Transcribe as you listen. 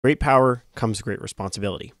Great power comes great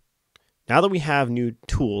responsibility. Now that we have new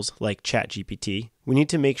tools like ChatGPT, we need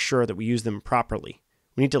to make sure that we use them properly.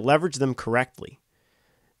 We need to leverage them correctly.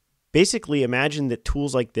 Basically, imagine that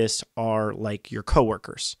tools like this are like your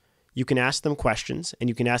coworkers. You can ask them questions and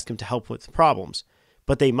you can ask them to help with problems,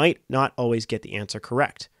 but they might not always get the answer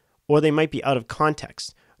correct, or they might be out of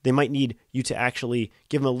context. They might need you to actually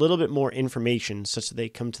give them a little bit more information such that they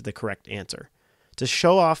come to the correct answer. To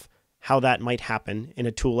show off how that might happen in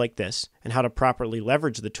a tool like this and how to properly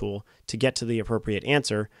leverage the tool to get to the appropriate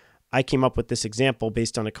answer, I came up with this example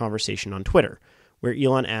based on a conversation on Twitter, where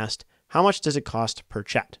Elon asked, how much does it cost per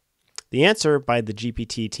chat? The answer by the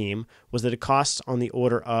GPT team was that it costs on the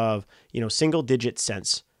order of, single-digit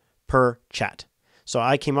cents per chat. So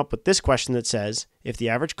I came up with this question that says, if the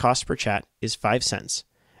average cost per chat is 5 cents,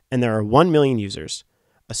 and there are 1 million users,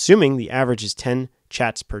 assuming the average is 10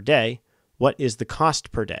 chats per day, what is the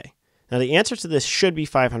cost per day? Now the answer to this should be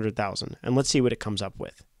 500,000, and let's see what it comes up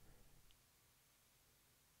with.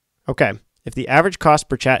 Okay, if the average cost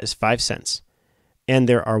per chat is 5 cents, and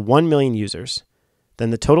there are 1 million users, then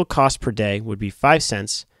the total cost per day would be 5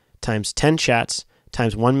 cents times 10 chats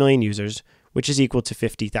times 1 million users, which is equal to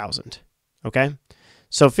 50,000. Okay?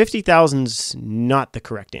 So 50,000 is not the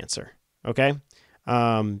correct answer. Okay?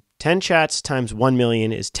 10 chats times 1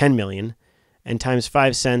 million is 10 million, and times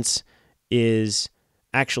 5 cents is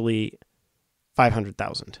actually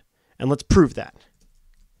 500,000. And let's prove that.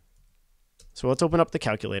 So let's open up the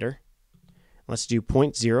calculator. Let's do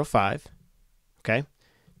 0.05, okay,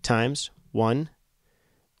 times 1,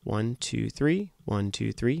 1, 2, 3, 1,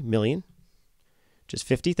 2, 3 million, which is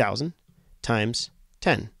 50,000, times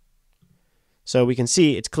 10. So we can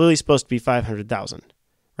see it's clearly supposed to be 500,000,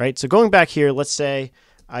 right? So going back here, let's say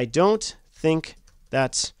I don't think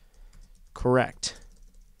that's correct.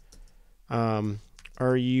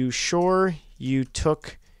 Are you sure you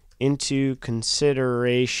took into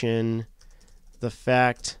consideration the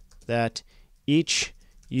fact that each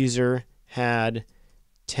user had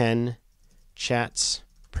 10 chats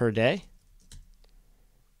per day?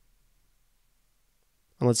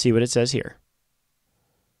 And let's see what it says here.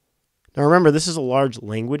 Now remember, this is a large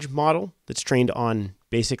language model that's trained on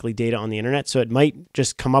basically data on the internet, so it might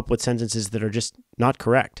just come up with sentences that are just not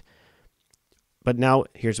correct. But now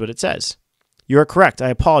here's what it says. You are correct. I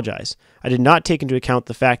apologize. I did not take into account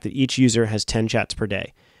the fact that each user has 10 chats per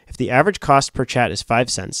day. If the average cost per chat is 5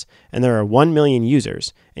 cents, and there are 1 million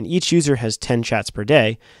users, and each user has 10 chats per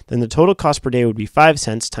day, then the total cost per day would be 5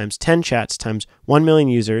 cents times 10 chats times 1 million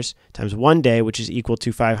users times 1 day, which is equal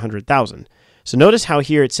to 500,000. So notice how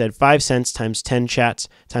here it said 5 cents times 10 chats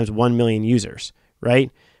times 1 million users, right?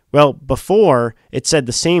 Well, before it said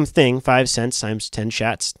the same thing, 5 cents times 10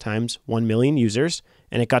 chats times 1 million users,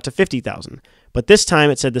 and it got to 50,000. But this time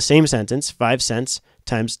it said the same sentence, 5 cents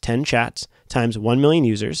times 10 chats times 1 million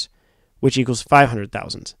users, which equals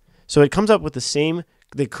 500,000. So it comes up with the same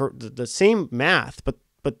math,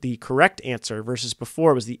 but the correct answer versus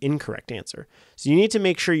before was the incorrect answer. So you need to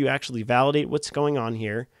make sure you actually validate what's going on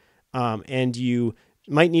here, and you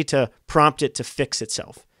might need to prompt it to fix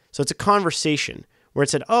itself. So it's a conversation where it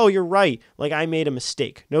said, oh, you're right, like I made a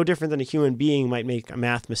mistake. No different than a human being might make a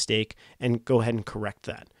math mistake and go ahead and correct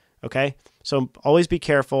that. Okay? So always be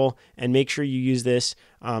careful and make sure you use this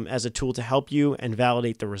as a tool to help you and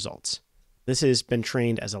validate the results. This has been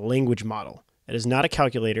trained as a language model. It is not a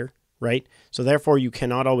calculator, right? So therefore you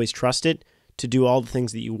cannot always trust it to do all the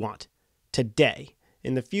things that you want today.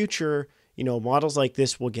 In the future, models like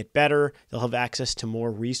this will get better. They'll have access to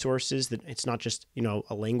more resources. That it's not just,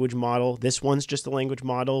 a language model. This one's just a language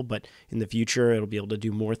model, but in the future, it'll be able to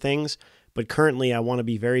do more things. But currently, I want to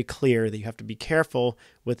be very clear that you have to be careful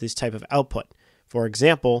with this type of output. For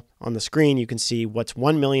example, on the screen, you can see what's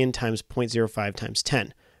 1 million times 0.05 times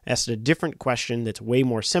 10. I asked a different question that's way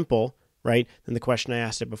more simple, right, than the question I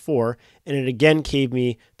asked it before, and it again gave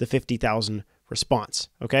me the 50,000 response,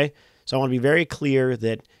 okay? So I want to be very clear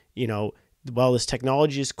that, while this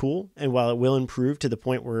technology is cool and while it will improve to the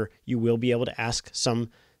point where you will be able to ask some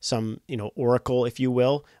oracle, if you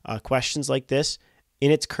will, questions like this, in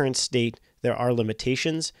its current state, there are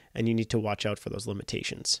limitations and you need to watch out for those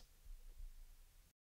limitations.